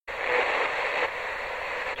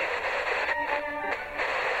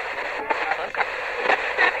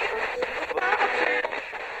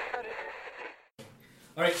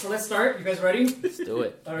let's start. You guys ready? Let's do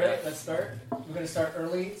it. All right, let's start. We're gonna start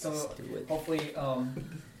early, so hopefully.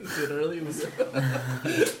 Is it early? I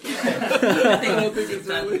don't think it's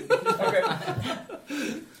early.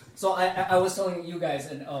 Okay. So I was telling you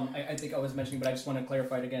guys, and I think I was mentioning, but I just want to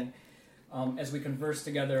clarify it again. As we conversed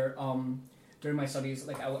together during my studies,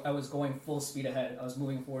 like I was going full speed ahead. I was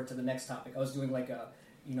moving forward to the next topic. I was doing like a,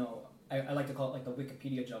 I like to call it like the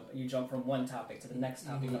Wikipedia jump. You jump from one topic to the next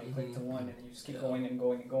topic. You click to one, and then you just keep going and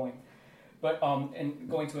going and going. But and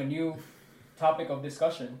going to a new topic of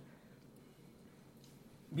discussion,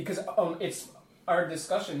 because it's our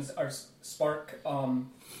discussions are spark our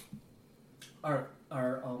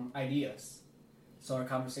ideas. So our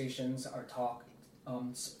conversations, our talk.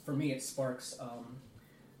 For me, it sparks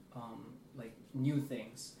like new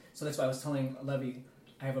things. So that's why I was telling Levy,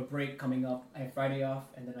 I have a break coming up. I have Friday off,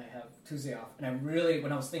 and then I have Tuesday off. And I really,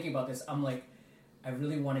 when I was thinking about this, I'm like, I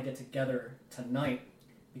really want to get together tonight,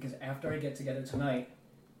 because after I get together tonight,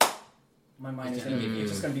 my mind is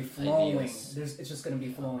it's just going to be flowing. It's just going to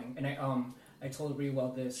be flowing. And I told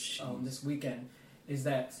Rewell this this weekend, is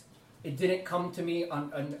that it didn't come to me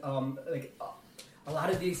on a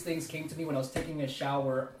lot of these things came to me when I was taking a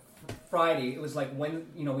shower Friday. It was like when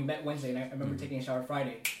we met Wednesday, and I remember taking a shower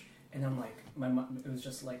Friday, and I'm like, my mind, it was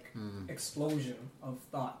just like explosion of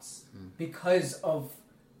thoughts because of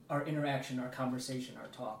our interaction, our conversation, our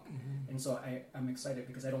talk, and so I'm excited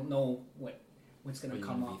because I don't know what's going to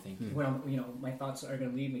come up, what my thoughts are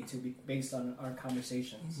going to lead me to based on our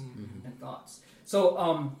conversations and thoughts.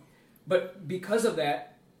 So, but because of that.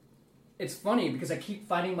 It's funny because I keep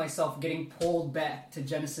finding myself getting pulled back to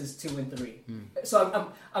Genesis 2 and 3.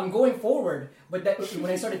 So I'm going forward, but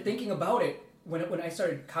when I started thinking about it, when I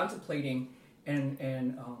started contemplating and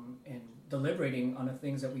deliberating on the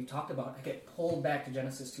things that we talked about, I get pulled back to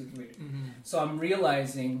Genesis 2-3. So I'm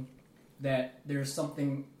realizing that there's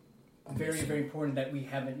something very, very important that we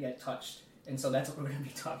haven't yet touched. And so that's what we're going to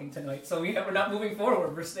be talking tonight. So we're not moving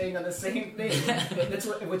forward. We're staying on the same thing. That's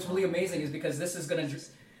what's really amazing, is because this is going to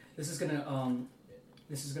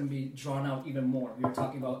be drawn out even more. We were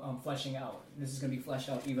talking about fleshing out. This is going to be fleshed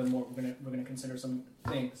out even more. We're going to consider some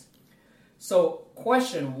things. So,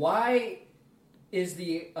 question: why is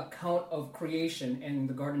the account of creation in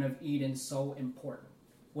the Garden of Eden so important?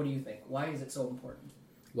 What do you think? Why is it so important?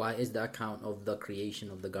 Why is the account of the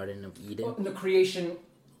creation of the Garden of Eden? Well, the creation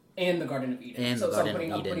and the Garden of Eden.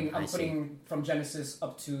 I'm putting from Genesis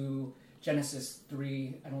up to Genesis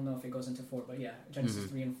 3, I don't know if it goes into 4, but yeah, Genesis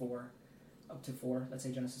 3 and 4, up to 4, let's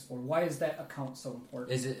say Genesis 4. Why is that account so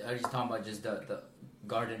important? Are you talking about just the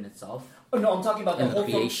garden itself? Oh, no, I'm talking about the whole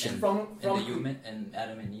creation. From and the human and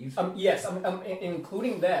Adam and Eve? Yes, I'm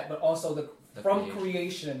including that, but also the from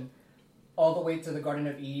creation all the way to the Garden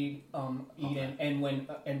of Eden, and when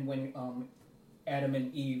Adam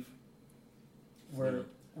and Eve were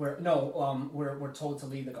told to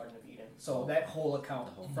leave the Garden of Eden. So that whole account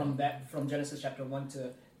from Genesis chapter 1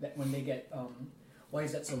 to that when they get why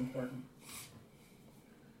is that so important?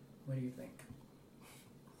 What do you think?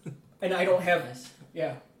 And I don't have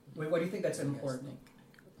Why do you think that's important?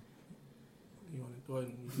 You want to go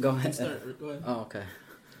ahead? Go ahead. Start. Go ahead. Oh, okay.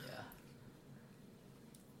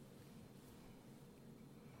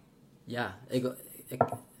 Yeah.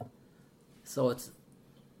 So it's.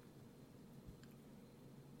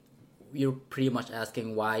 You're pretty much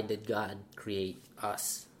asking, why did God create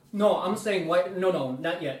us? No, I'm saying why. No,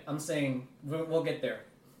 not yet. I'm saying we'll get there.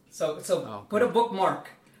 So put a bookmark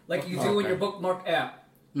like you do in your bookmark app.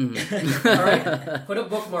 All right, put a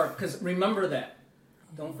bookmark, because remember that.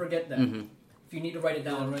 Don't forget that. If you need to write it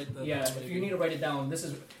down, if you need to write it down,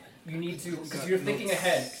 you need to, because you're thinking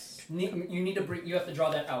ahead. You have to draw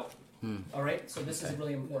that out. All right. So this is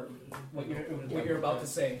really important. What you're about to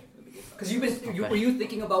say. Because were you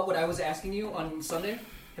thinking about what I was asking you on Sunday?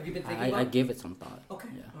 Have you been thinking about it? I gave it some thought. Okay,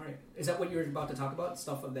 all right. Is that what you're about to talk about?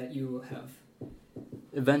 Stuff that you have?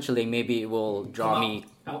 Eventually, maybe it will draw me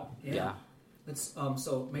out. Yeah. Let's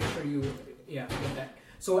so make sure you get that.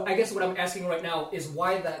 So I guess what I'm asking right now is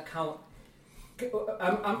why the account.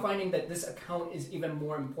 I'm finding that this account is even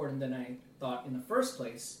more important than I thought in the first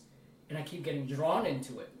place, and I keep getting drawn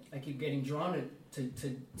into it. I keep getting drawn to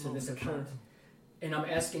this account. Sure. And I'm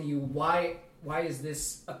asking you, why is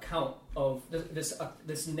this account of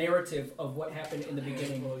this narrative of what happened in the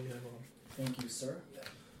beginning? Thank you, sir.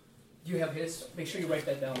 Do you have his? Make sure you write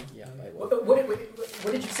that down. Yeah. What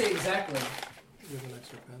did you say exactly? With an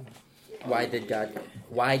extra pen. Why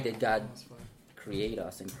did God create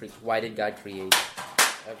us, and why did God create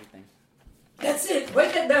everything? That's it.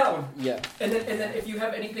 Write that down. Yeah. And then if you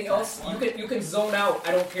have anything else, you can zone out.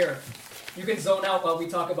 I don't care. You can zone out while we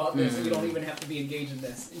talk about this. You don't even have to be engaged in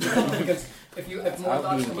this. Because if more I'll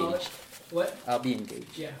thoughts be come out, engaged. what? I'll be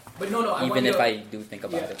engaged. Yeah, but no. I want Even you if to, I do think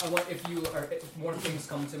about it. I want if more things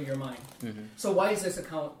come to your mind. Mm-hmm. So why is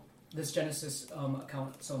this Genesis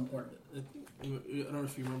account, so important? I don't know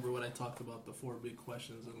if you remember what I talked about, the 4 big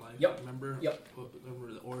questions in life. Yep. Remember? Yep.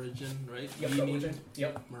 Remember the origin, right? Yep. Meaning, The origin.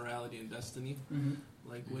 Yep. morality, and destiny. Mm-hmm.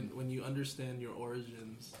 Like when you understand your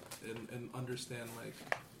origins and understand like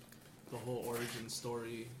the whole origin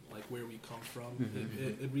story, like where we come from,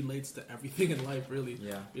 it relates to everything in life. Really,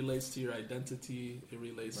 Yeah. It relates to your identity. It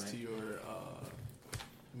relates to your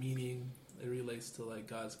meaning. It relates to like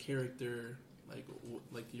God's character.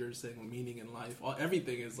 Like you're saying, meaning in life.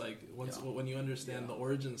 Everything is like when you understand the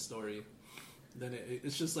origin story, then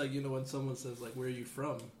it's just like, you know, when someone says like, where are you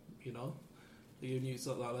from, you know, like, you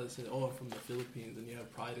saw a lot of say, oh, I'm from the Philippines, and you have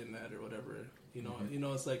pride in that or whatever, you know. You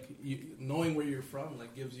know, it's like knowing where you're from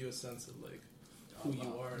like gives you a sense of like who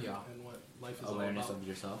you are and what life is Awareness all about. of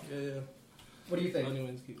yourself. Yeah. What do you think?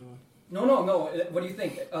 Anyways, keep going. No. What do you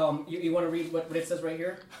think? You want to read what it says right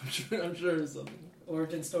here? I'm sure it's something.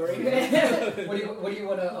 Origin story. What do you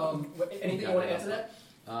want to? Anything you want to add to that?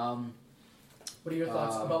 What are your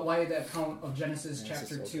thoughts about why the account of Genesis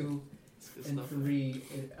chapter 2 and 3?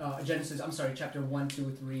 Genesis, I'm sorry, chapter 1, 2,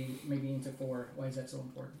 3, maybe into 4. Why is that so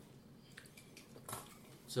important?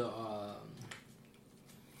 So,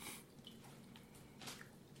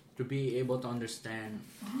 to be able to understand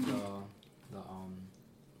the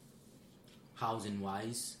hows and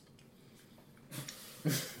whys,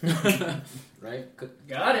 right?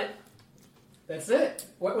 Got it. That's it.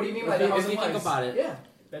 What do you mean by the hows and whys? Think about it, Yeah,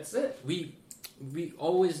 that's it. we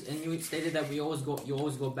always, and you stated that you always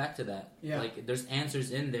go back to that. Yeah. Like there's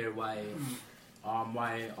answers in there why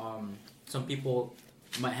some people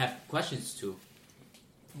might have questions to.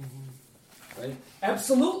 Right?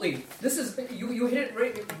 Absolutely. This is you hit it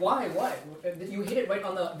right. Why? You hit it right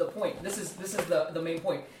on the point. This is the main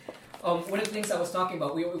point. One of the things I was talking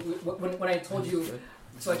about, when I told you,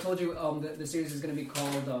 so I told you the series is going to be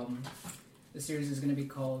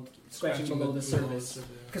called Scratching Below the Surface.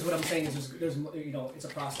 Because what I'm saying is there's you know, it's a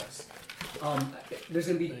process. There's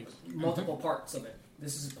going to be multiple parts of it.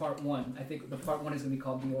 This is part 1. I think the part 1 is going to be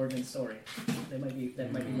called The Origin Story. That might be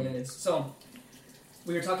what it is. So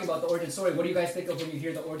we were talking about the origin story. What do you guys think of when you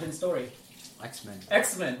hear the origin story?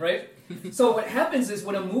 X-Men, right? So what happens is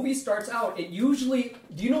when a movie starts out, it usually...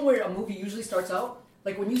 Do you know where a movie usually starts out?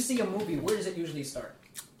 Like when you see a movie, where does it usually start?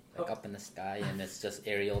 Like up in the sky, and it's just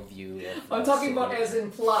aerial view. I'm talking about as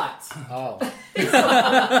in plot. Oh. I'm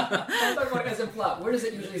talking about as in plot. Where does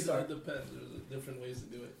it usually start? It depends. There's different ways to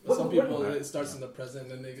do it. Some people, it starts in the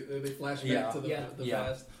present, and they flash back to the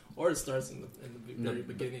past. Or it starts in the very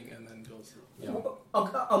beginning and then goes through. Yeah.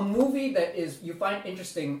 A movie that is you find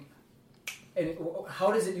interesting, and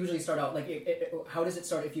how does it usually start out? Like, how does it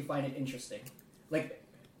start if you find it interesting? Like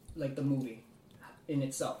the movie in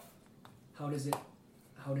itself. How does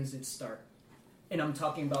it start? And I'm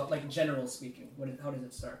talking about like general speaking. How does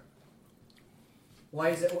it start? Why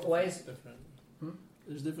is it different?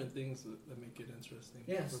 There's different things that make it interesting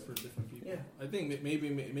for different people. Yeah. I think maybe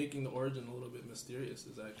making the origin a little bit mysterious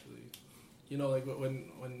is actually, you know, like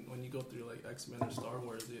when you go through like X-Men or Star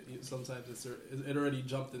Wars, sometimes it already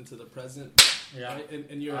jumped into the present. Yeah. Right?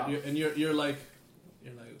 And you're like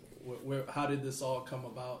where how did this all come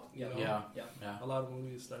about? You know? Yeah. A lot of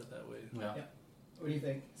movies start that way. Yeah. What do you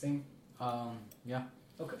think? Same. Yeah.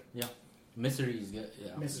 Okay. Yeah. Mystery is good.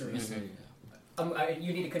 Yeah. Mystery. Yeah.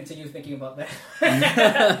 You need to continue thinking about that.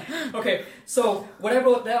 Okay, so what I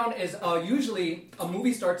wrote down is usually a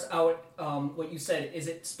movie starts out, what you said, is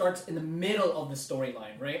it starts in the middle of the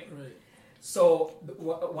storyline, right? Right. So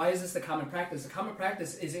why is this the common practice? The common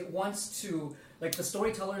practice is it wants to, like the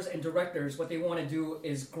storytellers and directors, what they want to do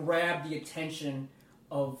is grab the attention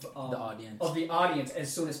of the audience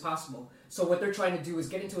as soon as possible. So what they're trying to do is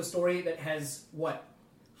get into a story that has what?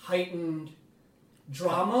 Heightened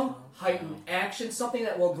drama, heightened action, something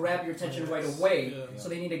that will grab your attention right away. Yeah. So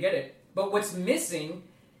they need to get it. But what's missing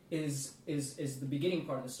is the beginning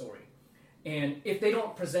part of the story. And if they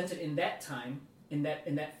don't present it in that time, in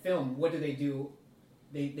that film, what do? They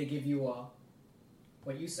give you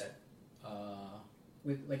what you said.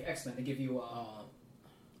 With like X-Men, they give you what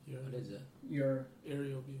is it? Your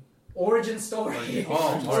Aerial view. origin story.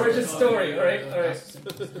 Oh, origin story. All right.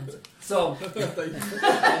 So. Too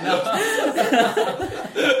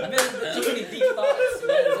many deep thoughts,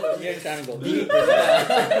 man. You're trying to go deep.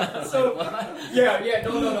 So,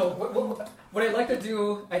 no. What I'd like to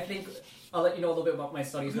do, I think, I'll let you know a little bit about my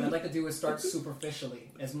studies. What I'd like to do is start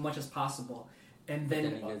superficially as much as possible, and Then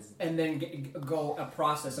then it gets- go a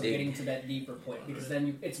process of Dig. getting to that deeper point, because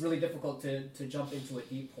then it's really difficult to jump into a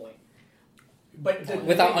deep point. But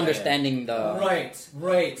Without understanding the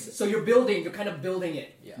right. So you're kind of building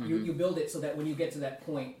it. Yeah. You build it so that when you get to that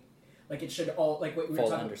point, like it should all like what we were full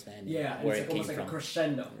talking. understanding Yeah, and where it's it like almost came like a from.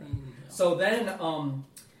 crescendo. Mm. So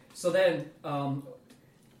then,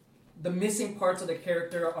 the missing parts of the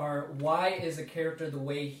character are: why is a character the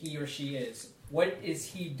way he or she is? What is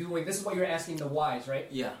he doing? This is what you're asking the whys, right?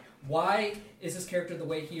 Yeah. Why is this character the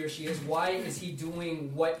way he or she is? Why is he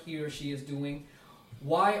doing what he or she is doing?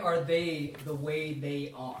 Why are they the way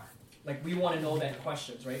they are? Like, we want to know that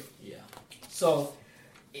questions, right? Yeah. So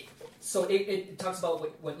it talks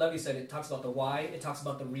about what Levy said. It talks about the why. It talks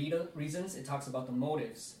about the reasons. It talks about the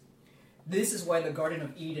motives. This is why the Garden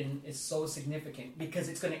of Eden is so significant, because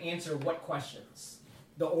it's going to answer what questions?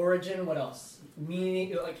 The origin, what else?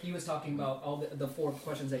 Meaning, like he was talking about all the 4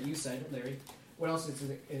 questions that you said, Larry. What else is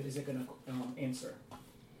it going to answer?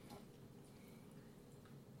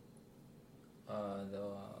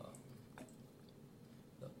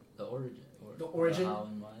 The origin. The origin? How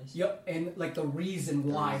and why. Yep, and like the reason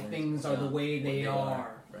The why reasons, things are the yeah, way what they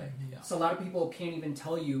are. Right. Yeah. So a lot of people can't even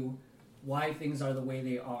tell you why things are the way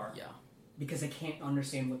they are. Yeah. Because they can't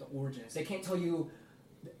understand what the origin is. They can't tell you,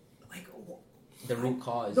 like, The root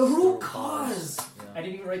cause. the root cause. Yeah. I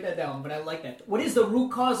didn't even write that down, but I like that. What is the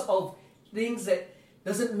root cause of things that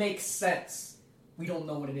doesn't make sense? We don't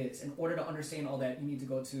know what it is. In order to understand all that, you need to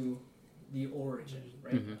go to the origin,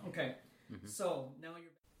 right? Mhm. Okay. So now you're.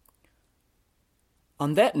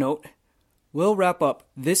 On that note, we'll wrap up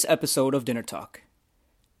this episode of Dinner Talk.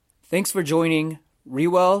 Thanks for joining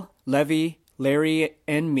Rewell, Levy, Larry,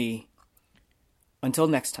 and me. Until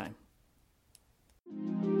next time.